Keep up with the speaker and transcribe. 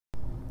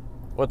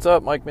What's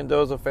up? Mike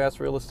Mendoza, Fast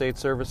Real Estate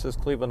Services,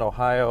 Cleveland,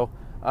 Ohio.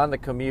 On the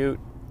commute,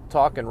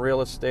 talking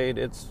real estate.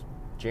 It's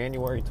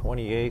January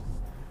 28th,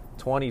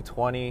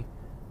 2020.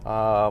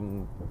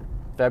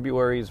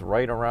 February's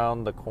right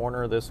around the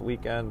corner this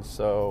weekend,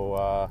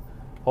 so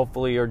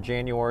hopefully your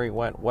January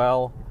went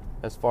well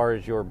as far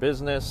as your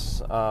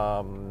business.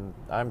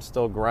 I'm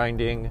still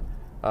grinding.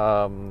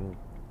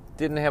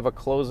 Didn't have a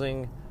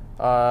closing.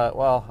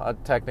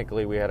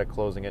 Technically we had a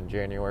closing in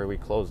January. We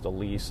closed a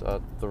lease,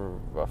 a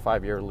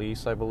 5-year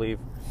lease, I believe,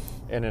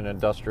 in an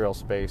industrial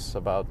space,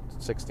 about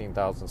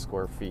 16,000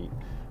 square feet.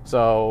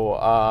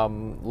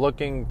 So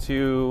looking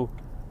to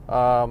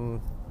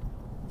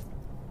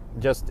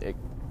just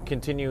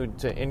continue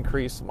to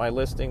increase my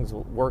listings,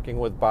 working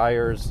with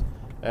buyers,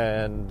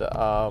 and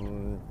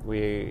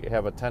we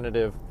have a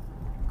tentative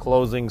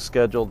closing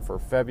scheduled for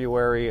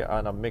February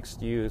on a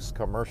mixed-use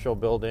commercial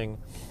building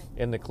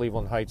in the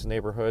Cleveland Heights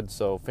neighborhood.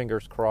 So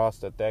fingers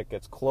crossed that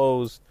gets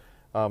closed.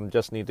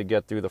 Just need to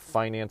get through the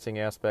financing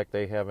aspect.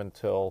 They have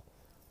until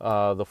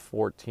the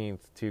 14th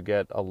to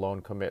get a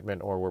loan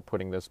commitment, or we're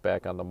putting this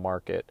back on the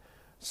market.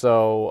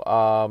 So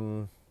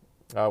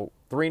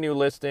 3 new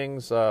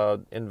listings.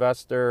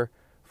 Investor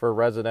for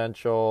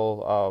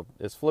residential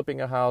is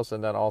flipping a house,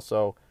 and then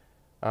also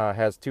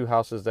has 2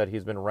 houses that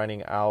he's been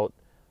renting out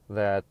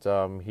that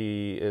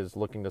he is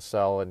looking to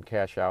sell and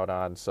cash out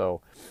on.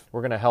 So we're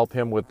going to help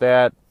him with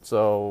that.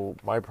 So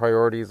my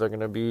priorities are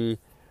going to be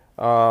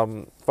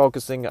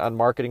focusing on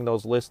marketing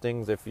those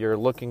listings. If you're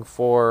looking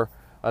for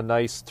a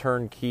nice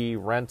turnkey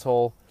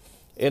rental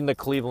in the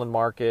Cleveland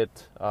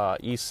market,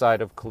 east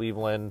side of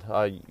Cleveland,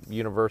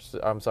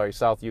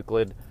 South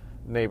Euclid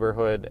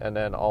neighborhood, and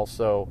then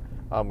also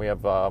we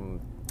have a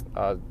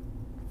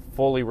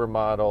fully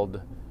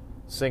remodeled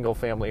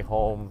single-family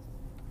home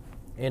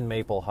in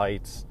Maple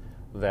Heights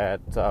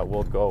that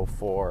will go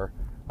for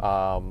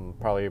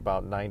probably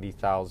about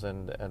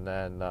 $90,000, and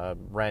then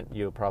rent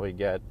you'll probably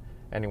get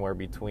anywhere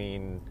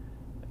between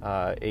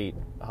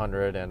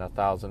 $800 and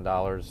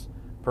 $1,000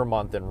 per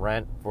month in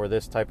rent for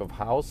this type of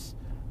house.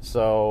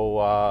 So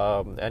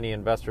any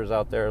investors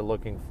out there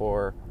looking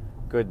for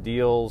good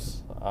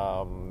deals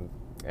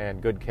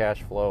and good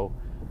cash flow,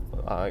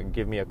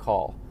 give me a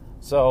call.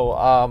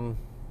 So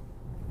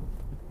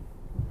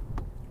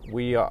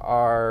we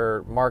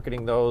are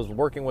marketing those,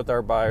 working with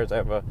our buyers. I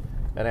have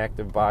an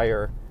active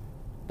buyer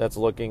that's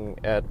looking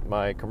at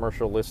my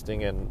commercial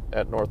listing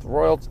at North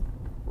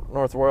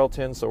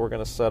Royalton, so we're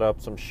going to set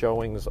up some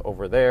showings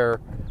over there.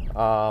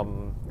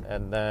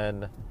 And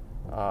then,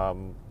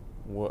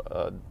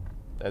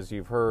 as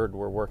you've heard,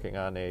 we're working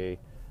on a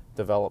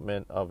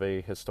development of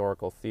a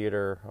historical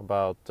theater,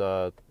 about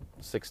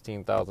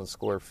 16,000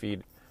 square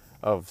feet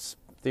of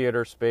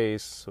theater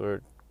space.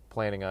 We're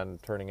planning on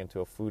turning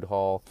into a food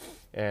hall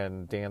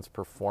and dance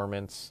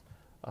performance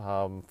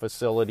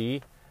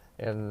facility.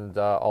 And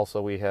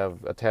also we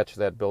have attached to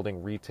that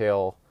building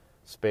retail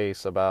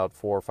space, about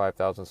 4,000 or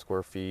 5,000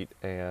 square feet,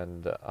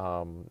 and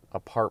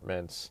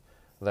apartments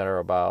that are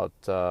about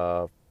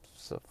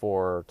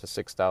 4,000 to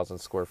 6,000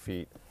 square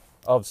feet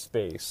of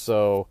space.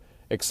 So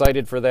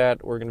excited for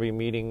that. We're going to be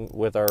meeting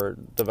with our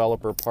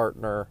developer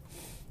partner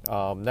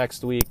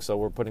next week, so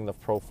we're putting the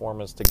pro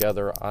formas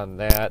together on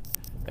that,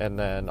 and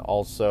then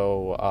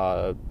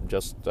also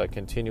just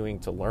continuing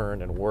to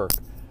learn and work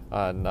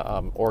on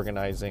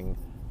organizing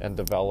and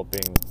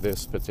developing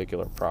this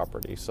particular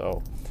property.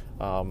 So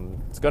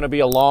it's going to be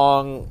a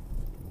long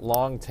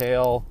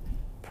tail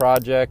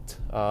project.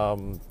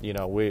 We're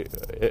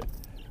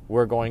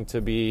going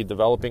to be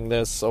developing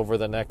this over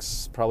the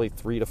next probably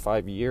 3 to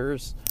 5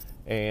 years,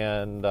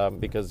 and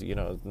because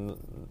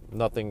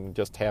nothing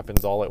just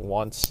happens all at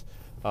once.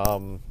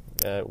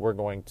 We're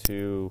going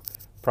to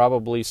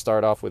probably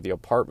start off with the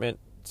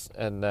apartments,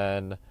 and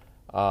then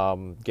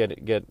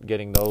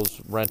getting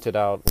those rented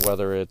out,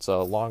 whether it's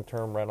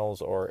long-term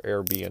rentals or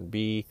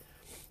Airbnb,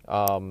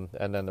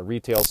 and then the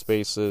retail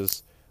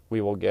spaces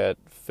we will get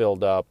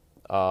filled up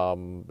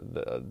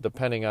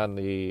depending on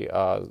the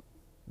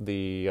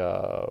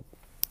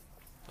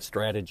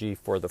strategy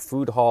for the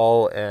food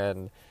hall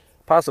and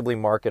possibly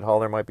market hall.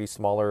 There might be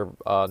smaller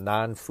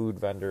non-food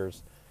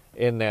vendors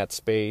in that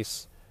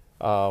space.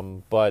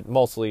 But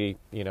mostly,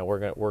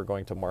 we're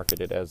going to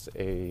market it as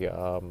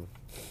a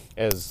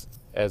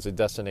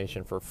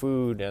destination for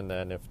food, and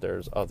then if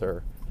there's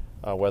other,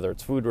 whether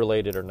it's food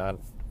related or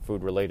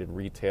non-food related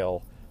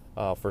retail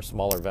for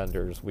smaller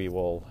vendors, we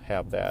will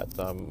have that.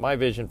 My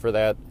vision for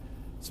that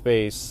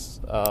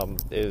space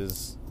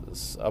is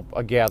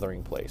a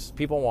gathering place.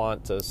 People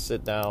want to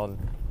sit down,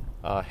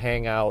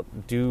 hang out,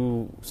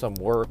 do some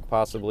work,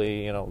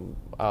 possibly,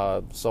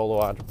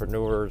 solo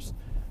entrepreneurs.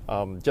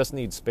 Just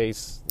need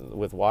space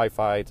with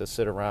Wi-Fi to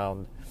sit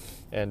around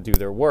and do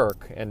their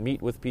work and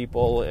meet with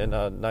people in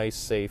a nice,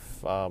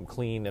 safe,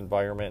 clean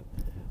environment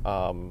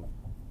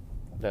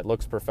that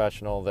looks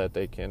professional, that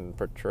they can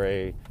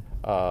portray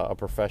a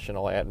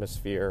professional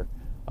atmosphere.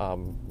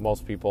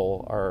 Most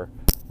people are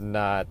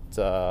not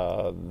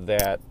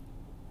that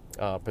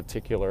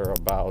particular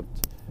about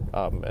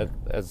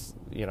as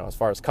you know, as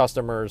far as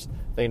customers,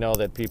 they know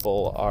that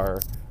people are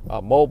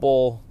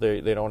mobile.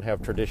 They don't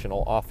have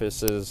traditional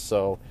offices,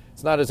 so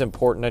it's not as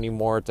important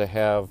anymore to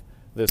have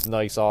this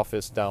nice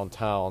office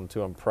downtown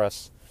to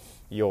impress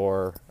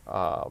your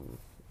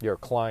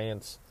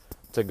clients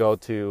to go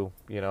to.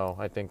 You know,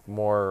 I think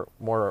more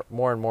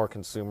and more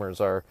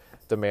consumers are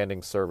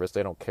demanding service.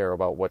 They don't care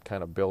about what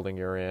kind of building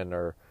you're in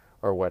or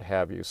what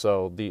have you.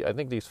 So I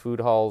think these food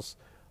halls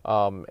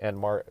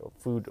and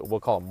food, we'll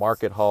call them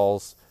market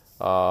halls,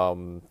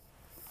 offer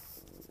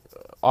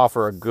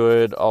a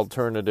good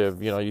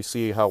alternative. You know, you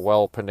see how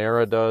well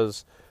Panera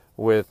does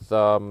with,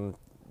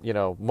 you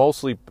know,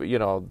 mostly, you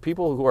know,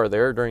 people who are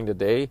there during the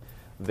day,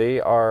 they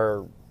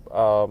are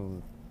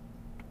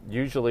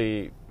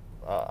usually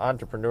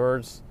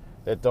entrepreneurs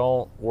that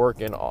don't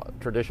work in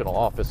traditional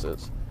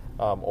offices,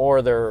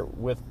 or they're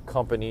with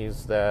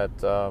companies that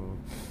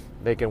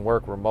they can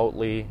work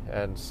remotely.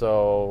 And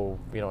so,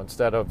 you know,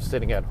 instead of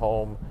sitting at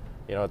home,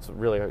 you know, it's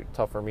really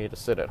tough for me to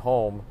sit at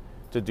home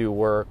to do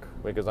work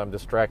because I'm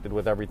distracted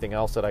with everything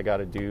else that I got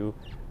to do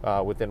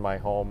within my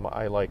home.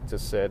 I like to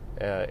sit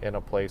in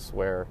a place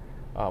where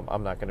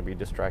I'm not going to be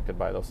distracted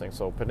by those things.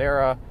 So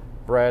Panera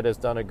Bread has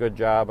done a good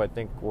job. I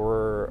think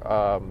we're,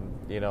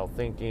 you know,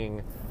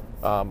 thinking,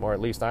 or at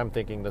least I'm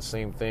thinking the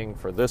same thing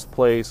for this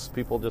place.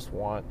 People just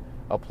want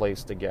a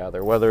place to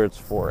gather, whether it's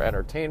for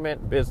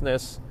entertainment,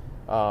 business,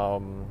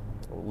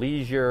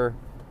 leisure,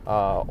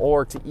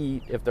 or to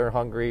eat if they're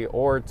hungry,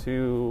 or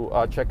to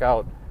check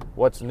out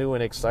what's new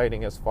and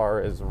exciting as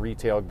far as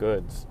retail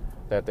goods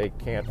that they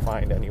can't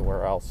find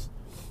anywhere else.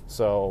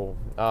 So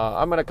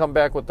I'm going to come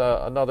back with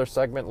another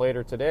segment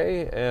later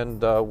today,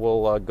 and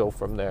we'll go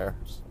from there.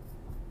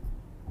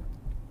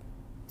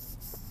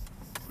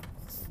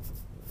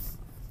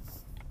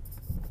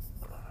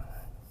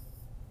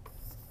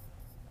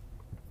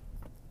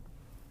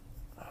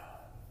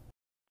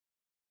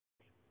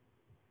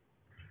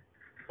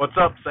 What's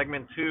up?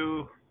 Segment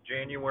 2,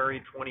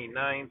 January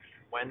 29th,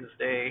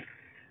 Wednesday.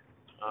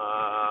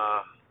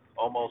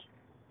 Almost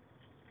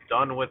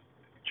done with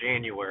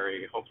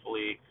January.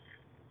 Hopefully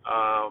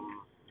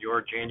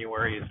your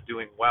January is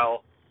doing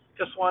well.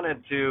 Just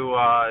wanted to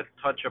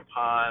touch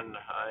upon,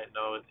 I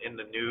know in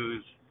the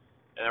news,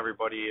 and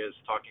everybody is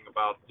talking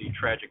about the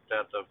tragic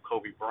death of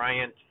Kobe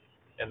Bryant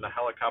and the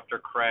helicopter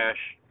crash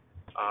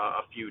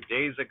a few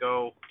days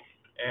ago.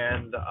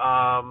 And,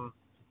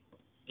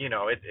 you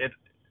know,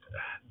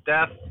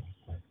 death,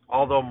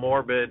 although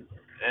morbid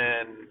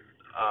and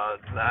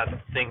not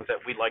things that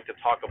we like to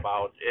talk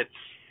about, it's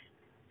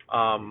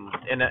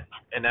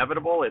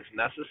inevitable. It's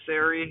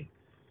necessary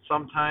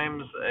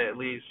sometimes, at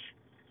least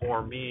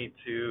for me,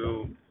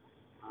 to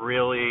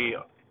really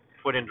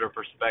put into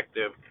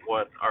perspective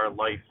what our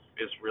life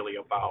is really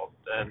about.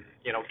 And,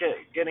 you know,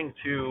 getting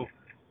to,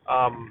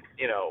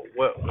 you know,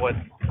 what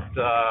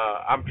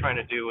I'm trying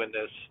to do in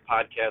this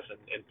podcast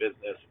and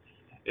business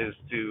is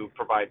to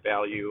provide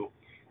value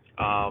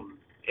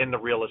in the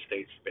real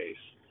estate space.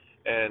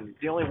 And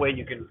the only way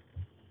you can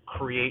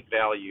create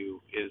value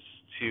is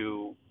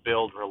to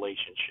build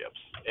relationships,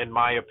 in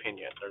my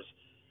opinion.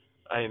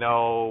 I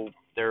know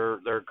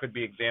there could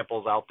be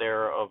examples out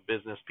there of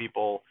business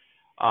people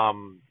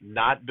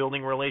not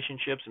building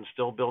relationships and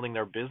still building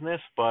their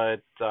business,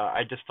 but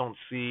I just don't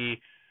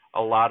see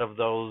a lot of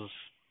those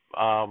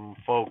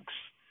folks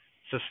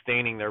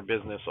sustaining their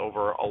business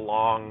over a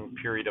long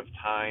period of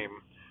time,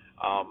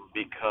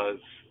 because,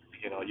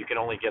 you know, you can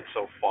only get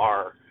so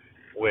far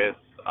with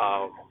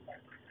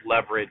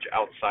leverage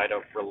outside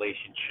of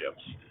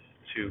relationships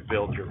to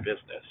build your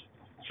business.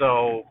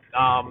 So,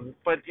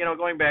 but, you know,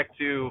 going back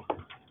to,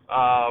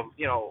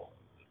 you know,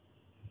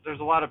 there's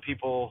a lot of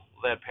people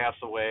that pass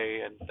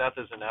away, and death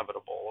is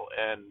inevitable.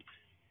 And,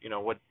 you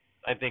know, what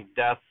I think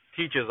death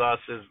teaches us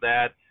is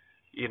that,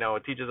 you know,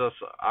 it teaches us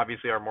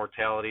obviously our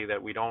mortality,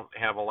 that we don't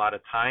have a lot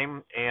of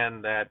time,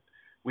 and that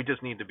we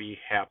just need to be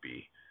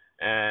happy.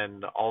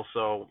 And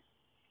also,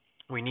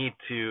 we need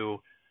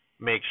to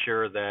make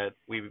sure that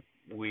we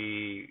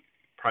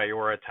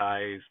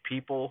prioritize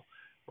people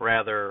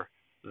rather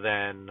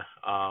than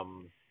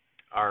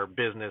our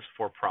business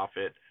for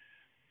profit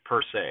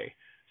per se.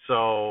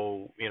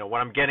 So, you know,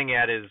 what I'm getting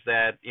at is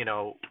that, you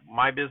know,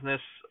 my business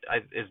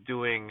is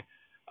doing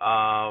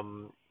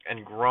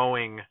and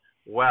growing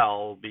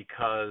well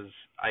because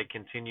I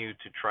continue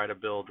to try to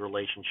build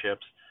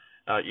relationships.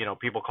 You know,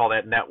 people call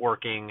that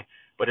networking,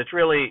 but it's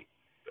really,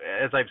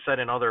 as I've said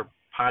in other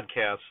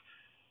podcasts,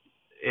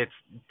 it's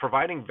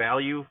providing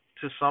value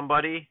to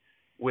somebody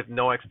with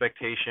no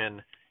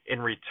expectation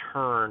in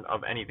return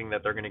of anything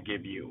that they're going to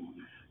give you.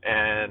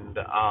 And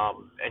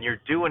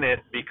you're doing it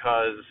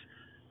because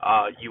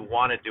you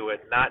want to do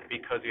it, not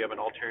because you have an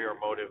ulterior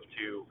motive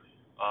to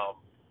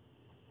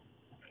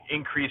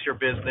increase your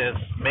business,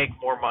 make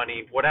more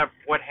money, what have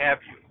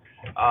you.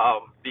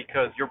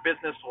 Because your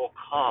business will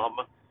come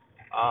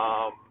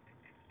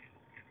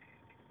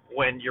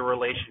when your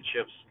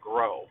relationships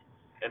grow.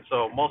 And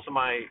so most of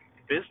my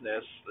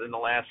business in the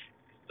last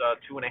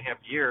 2.5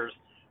 years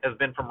has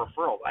been from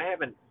referrals. I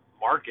haven't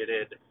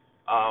marketed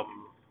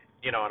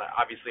and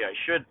obviously I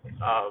should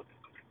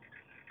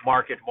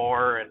market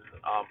more and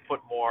put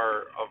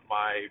more of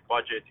my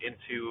budget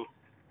into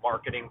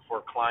marketing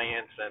for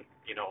clients and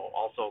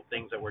also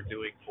things that we're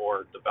doing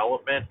for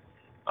development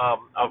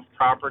of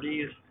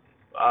properties.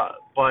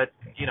 But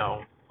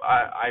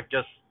I've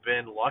just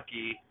been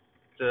lucky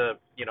to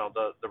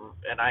the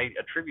and I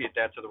attribute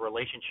that to the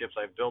relationships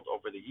I've built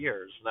over the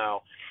years.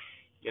 Now,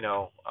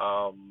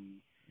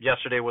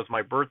 yesterday was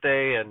my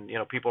birthday, and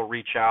people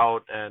reach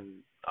out,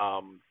 and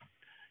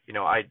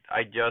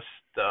I just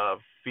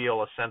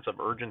feel a sense of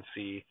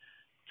urgency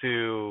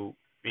to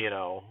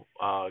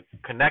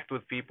connect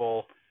with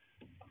people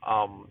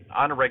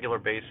on a regular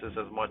basis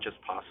as much as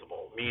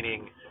possible.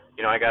 Meaning,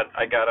 I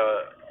got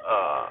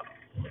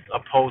a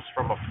post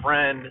from a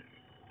friend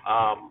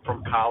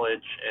from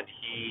college, and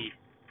he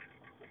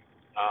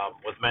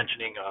was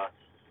mentioning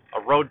a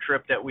road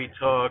trip that we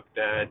took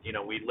that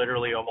we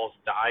literally almost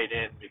died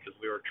in because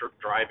we were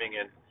driving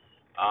in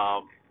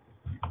a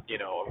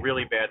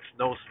really bad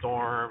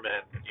snowstorm,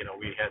 and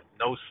we had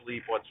no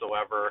sleep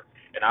whatsoever,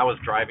 and I was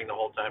driving the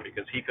whole time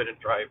because he couldn't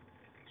drive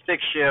stick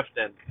shift,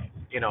 and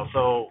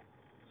so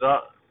the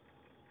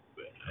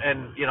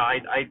and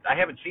I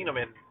haven't seen him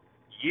in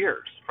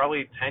years,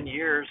 probably 10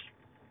 years.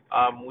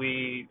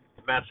 We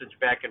message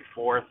back and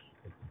forth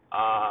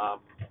on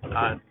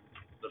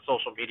the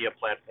social media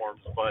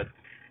platforms, but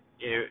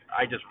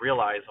I just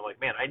realized, I'm like,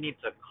 man, I need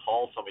to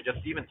call somebody.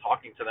 Just even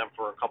talking to them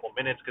for a couple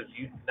minutes, because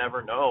you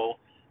never know,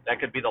 that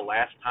could be the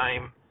last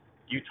time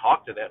you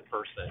talk to that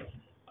person.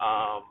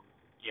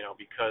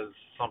 Because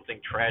something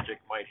tragic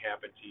might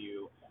happen to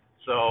you.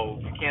 So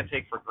you can't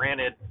take for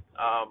granted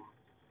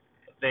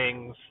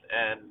things.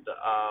 And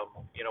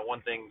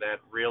one thing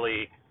that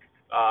really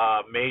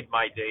made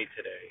my day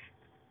today.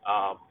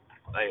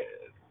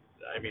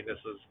 I mean, this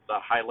is the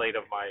highlight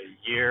of my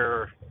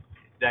year,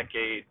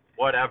 decade,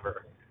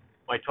 whatever.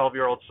 My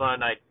 12-year-old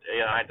son, I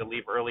had to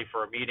leave early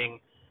for a meeting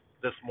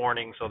this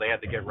morning, so they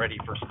had to get ready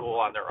for school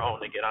on their own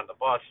to get on the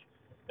bus.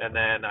 And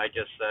then I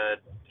just said,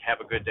 "Have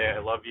a good day, I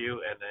love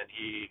you." And then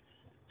he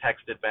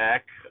texted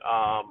back,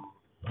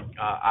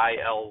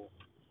 ILYT,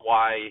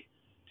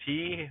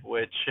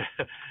 which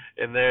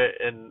in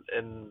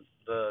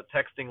the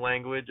texting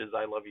language is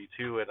 "I love you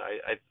too." And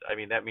I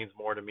mean, that means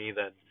more to me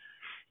than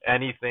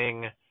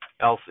anything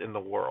else in the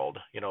world.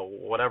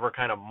 Whatever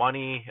kind of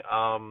money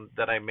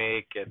that I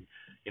make, and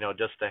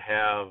just to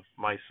have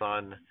my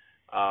son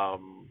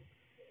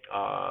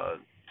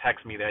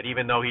text me that,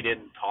 even though he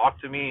didn't talk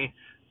to me,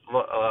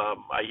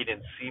 he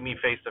didn't see me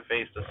face to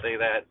face, to say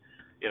that.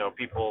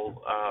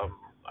 People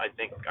I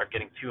think are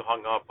getting too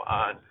hung up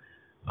on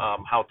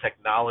how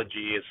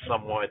technology is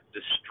somewhat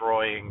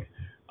destroying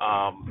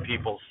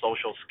people's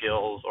social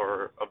skills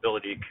or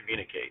ability to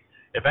communicate.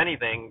 If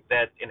anything,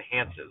 that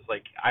enhances.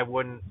 Like, I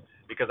wouldn't,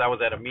 because I was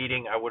at a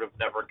meeting, I would have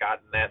never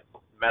gotten that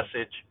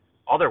message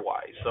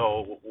otherwise.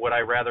 So would I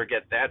rather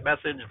get that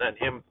message than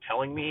him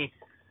telling me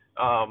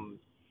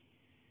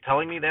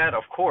that?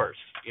 Of course.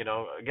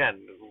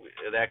 Again,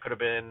 that could have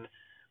been,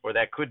 or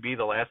that could be,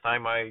 the last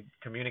time I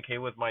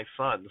communicate with my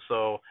son.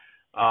 So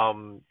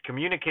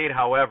communicate,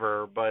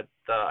 however, but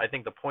I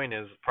think the point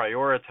is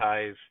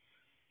prioritize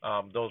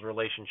those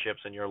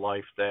relationships in your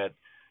life that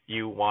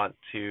you want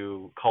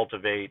to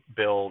cultivate,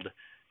 build,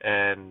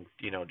 and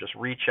just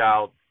reach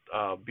out,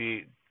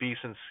 be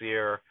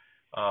sincere,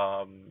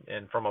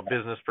 and from a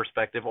business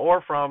perspective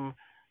or from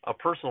a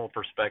personal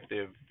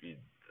perspective,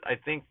 I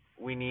think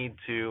we need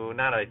to,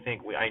 not I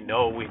think, I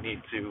know we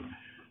need to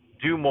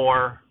do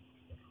more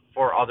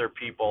for other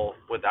people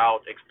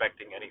without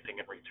expecting anything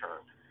in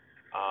return.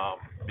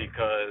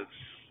 Because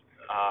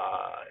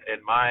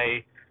in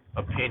my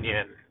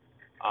opinion,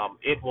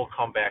 it will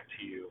come back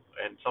to you,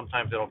 and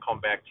sometimes it'll come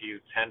back to you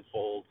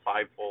tenfold,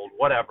 fivefold,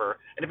 whatever.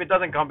 And if it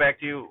doesn't come back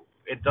to you,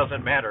 it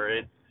doesn't matter.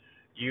 If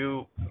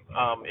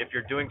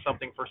you're doing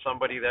something for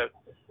somebody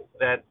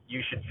that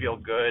you should feel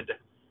good,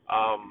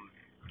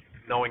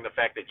 knowing the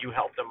fact that you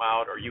helped them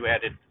out, or you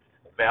added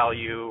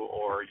value,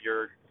 or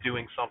you're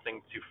doing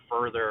something to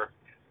further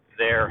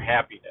their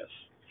happiness.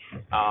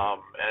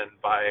 And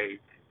by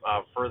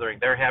furthering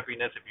their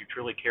happiness, if you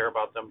truly care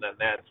about them, then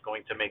that's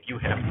going to make you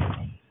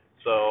happy.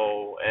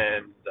 So,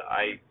 and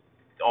I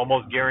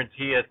almost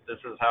guarantee it, this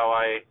is how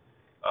I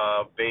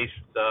based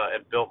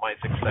and built my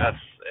success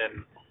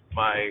in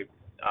my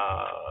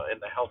in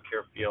the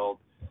healthcare field,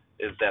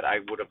 is that I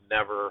would have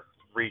never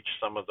reached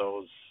some of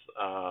those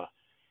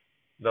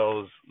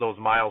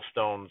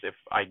milestones if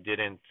I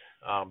didn't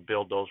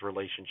build those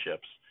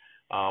relationships.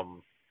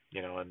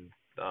 And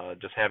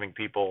just having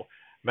people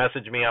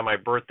message me on my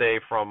birthday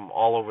from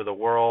all over the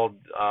world,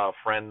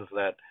 friends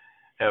that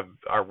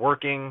are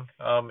working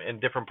in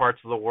different parts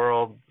of the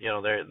world.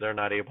 They're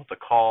not able to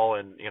call,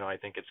 and I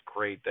think it's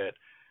great that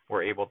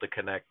we're able to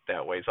connect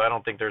that way. So I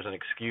don't think there's an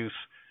excuse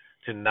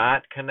to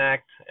not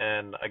connect.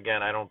 And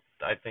again,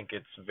 I think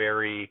it's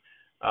very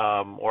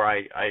or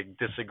I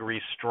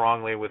disagree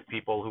strongly with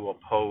people who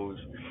oppose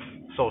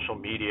social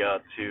media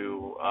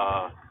to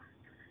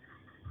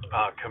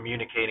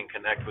communicate and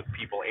connect with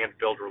people and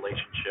build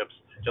relationships.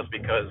 Just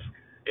because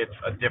it's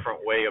a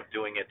different way of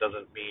doing it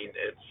doesn't mean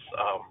it's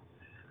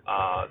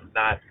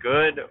not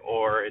good,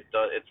 or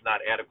it's not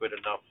adequate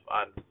enough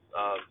on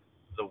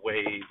the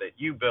way that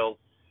you built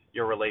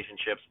your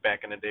relationships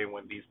back in the day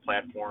when these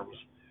platforms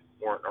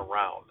weren't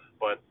around.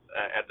 But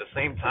at the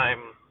same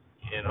time,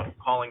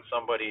 calling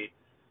somebody,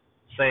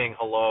 saying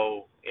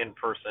hello in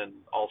person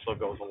also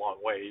goes a long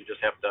way. You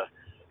just have to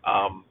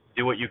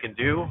do what you can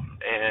do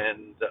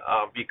and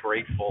be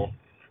grateful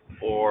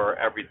for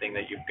everything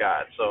that you've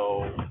got.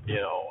 So,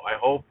 I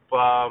hope,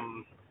 I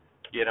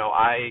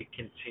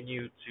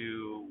continue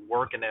to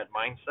work in that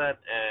mindset,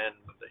 and,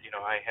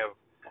 I have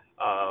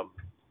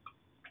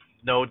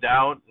no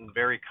doubt and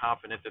very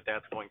confident that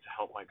that's going to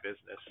help my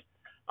business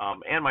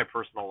and my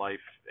personal life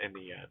in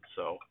the end.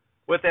 So,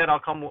 with that, I'll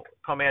come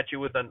at you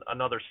with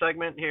another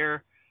segment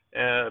here.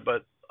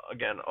 But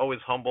again,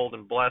 always humbled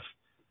and blessed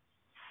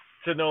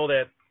to know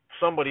that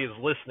somebody is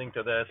listening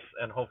to this,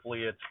 and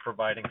hopefully it's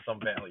providing some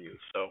value.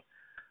 So,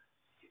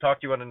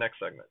 talk to you on the next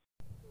segment.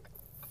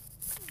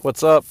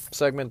 What's up?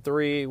 Segment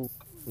 3,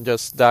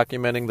 just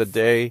documenting the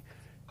day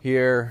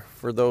here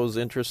for those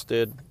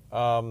interested.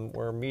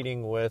 We're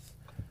meeting with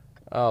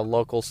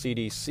local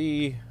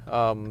CDC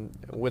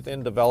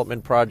within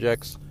development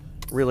projects.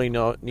 Really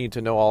need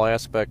to know all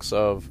aspects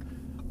of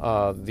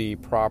the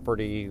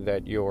property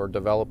that you're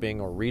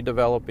developing or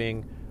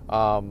redeveloping.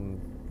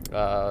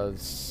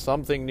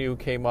 Something new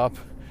came up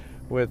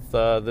with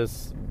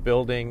this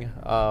building.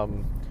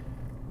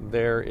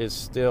 There is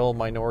still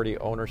minority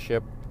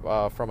ownership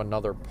from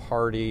another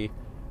party,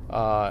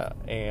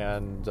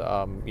 and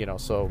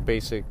so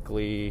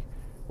basically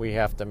we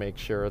have to make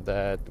sure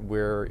that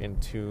we're in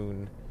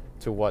tune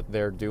to what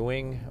they're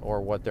doing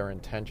or what their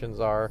intentions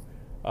are,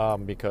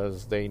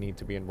 because they need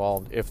to be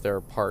involved if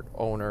they're part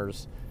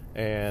owners.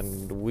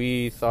 And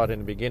we thought in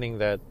the beginning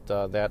that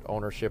that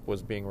ownership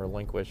was being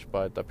relinquished,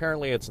 but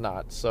apparently it's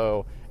not.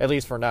 So at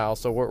least for now.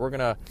 So we're going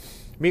to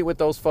meet with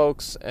those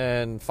folks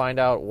and find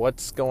out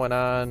what's going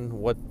on,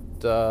 what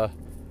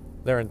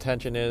their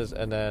intention is,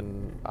 and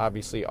then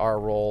obviously our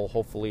role.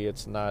 Hopefully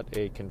it's not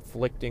a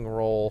conflicting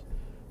role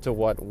to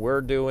what we're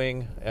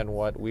doing and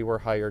what we were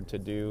hired to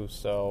do.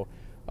 So,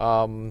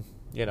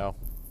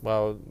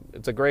 well,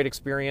 it's a great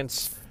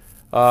experience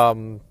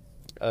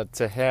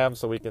to have,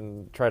 so we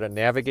can try to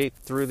navigate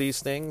through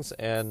these things,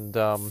 and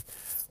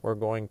we're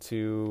going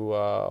to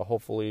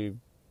hopefully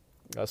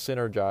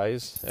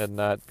synergize and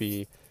not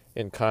be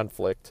in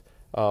conflict.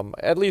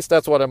 At least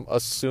that's what I'm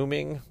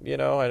assuming.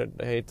 I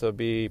hate to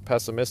be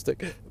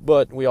pessimistic,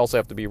 but we also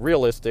have to be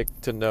realistic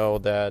to know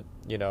that,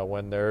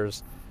 when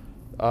there's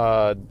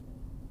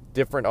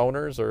different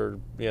owners or,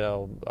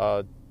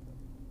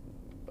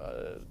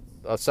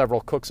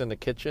 several cooks in the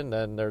kitchen,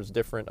 then there's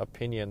different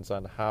opinions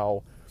on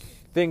how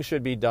things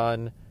should be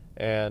done,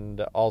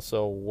 and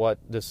also what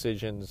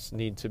decisions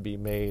need to be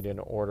made in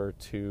order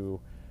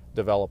to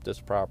develop this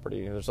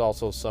property. There's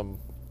also some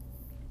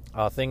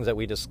things that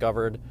we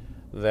discovered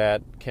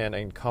that can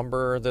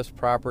encumber this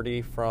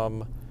property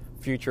from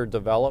future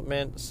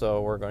development,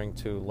 so we're going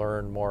to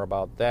learn more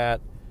about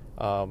that.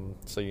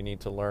 So you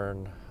need to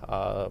learn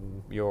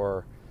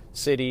your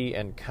city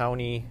and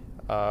county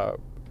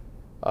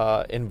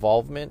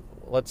involvement,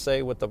 let's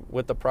say, with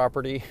the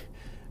property,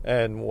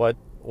 and what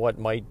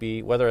might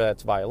be, whether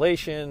that's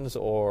violations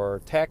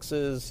or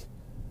taxes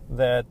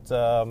that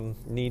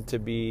need to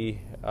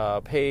be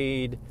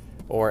paid,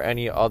 or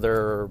any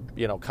other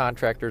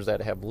contractors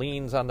that have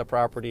liens on the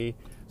property.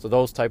 So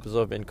those types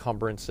of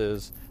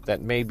encumbrances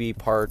that may be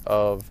part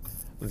of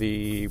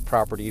the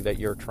property that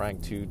you're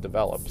trying to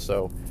develop.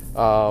 So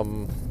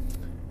we're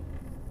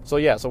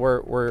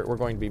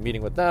going to be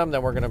meeting with them.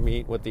 Then we're going to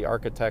meet with the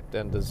architect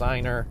and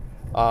designer,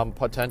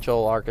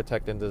 potential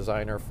architect and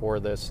designer for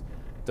this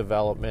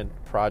development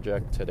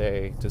project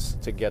today,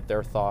 to get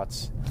their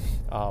thoughts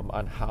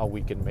on how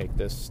we can make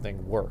this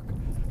thing work.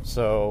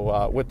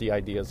 So with the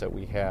ideas that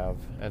we have,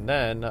 and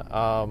then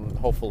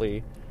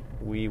hopefully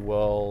we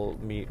will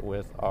meet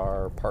with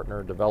our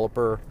partner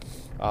developer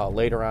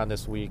later on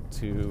this week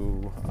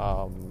to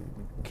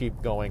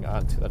keep going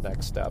on to the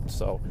next step.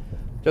 So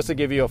just to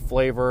give you a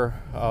flavor,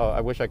 I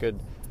wish I could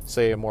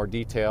say in more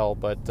detail,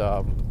 but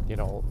a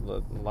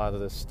lot of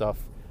this stuff,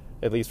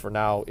 at least for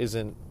now,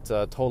 isn't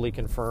totally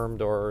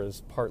confirmed or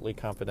is partly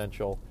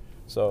confidential.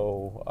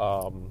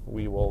 So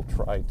we will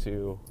try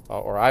to,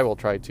 or I will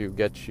try to,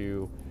 get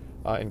you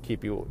and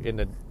keep you in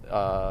the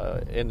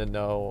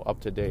know, up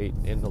to date,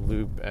 in the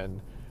loop,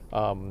 and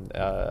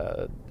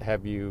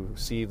have you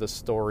see the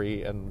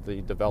story and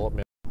the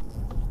development.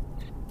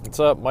 What's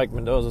up? Mike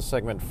Mendoza,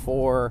 segment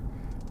 4.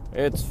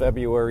 It's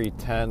February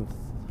 10th,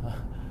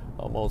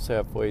 almost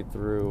halfway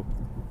through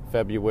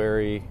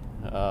February,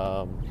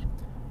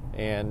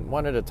 and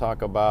wanted to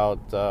talk about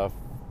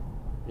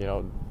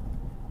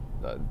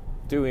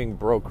doing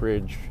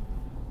brokerage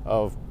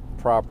of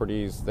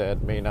properties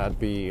that may not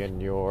be in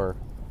your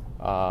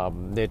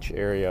niche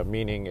area.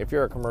 Meaning, if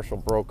you're a commercial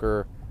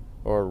broker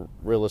or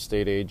real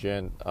estate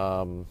agent,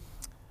 and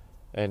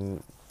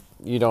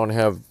you don't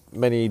have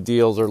many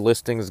deals or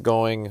listings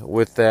going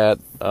with that,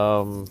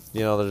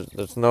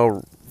 there's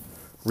no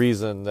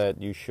reason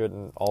that you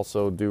shouldn't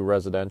also do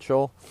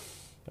residential.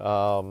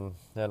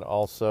 And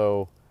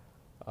also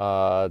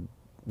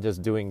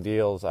just doing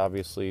deals,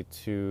 obviously,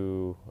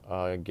 to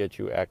get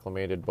you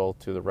acclimated both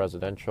to the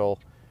residential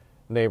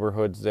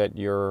neighborhoods that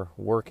you're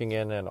working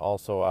in, and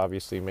also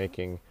obviously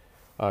making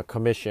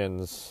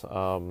commissions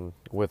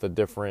with a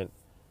different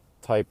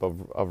type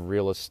of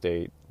real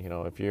estate.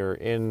 If you're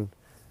in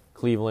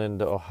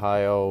Cleveland,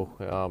 Ohio,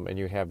 and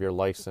you have your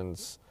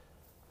license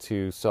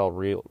to sell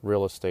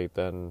real estate,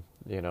 then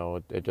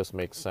it just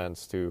makes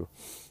sense to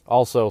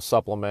also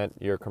supplement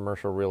your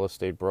commercial real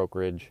estate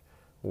brokerage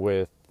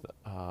with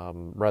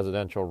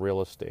residential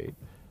real estate.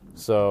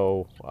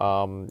 So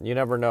you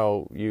never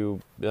know.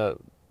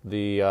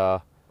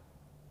 The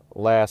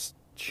last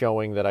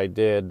showing that I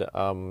did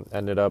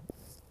ended up,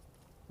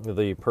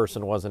 the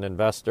person was an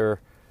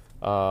investor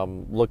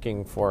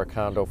looking for a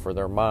condo for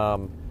their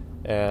mom,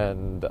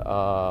 and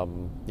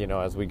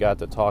as we got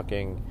to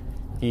talking,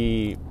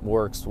 he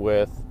works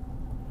with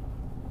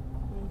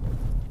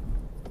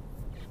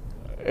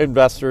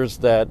investors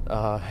that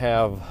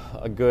have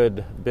a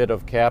good bit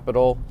of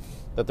capital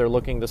that they're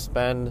looking to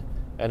spend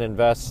and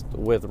invest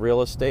with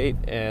real estate.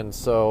 And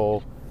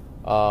so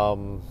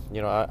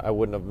I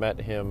wouldn't have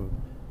met him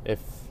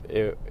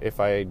if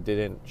I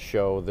didn't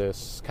show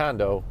this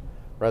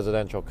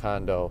residential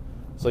condo.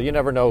 So you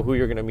never know who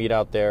you're going to meet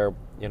out there.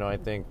 I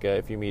think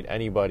if you meet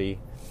anybody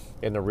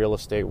in the real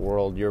estate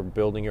world, you're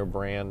building your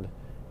brand,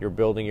 you're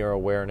building your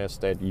awareness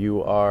that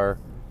you are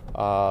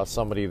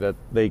somebody that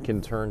they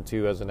can turn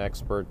to as an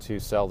expert to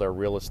sell their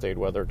real estate,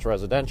 whether it's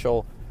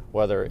residential,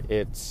 whether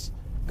it's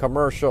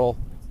commercial,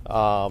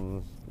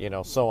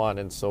 so on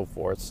and so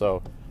forth.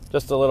 So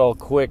just a little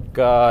quick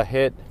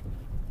hit,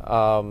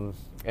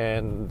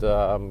 and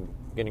I'm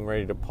getting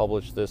ready to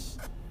publish this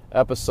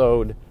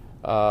episode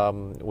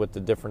with the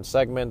different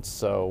segments.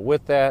 So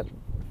with that,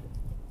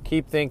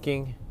 keep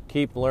thinking,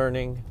 keep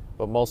learning,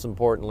 but most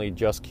importantly,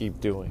 just keep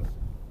doing.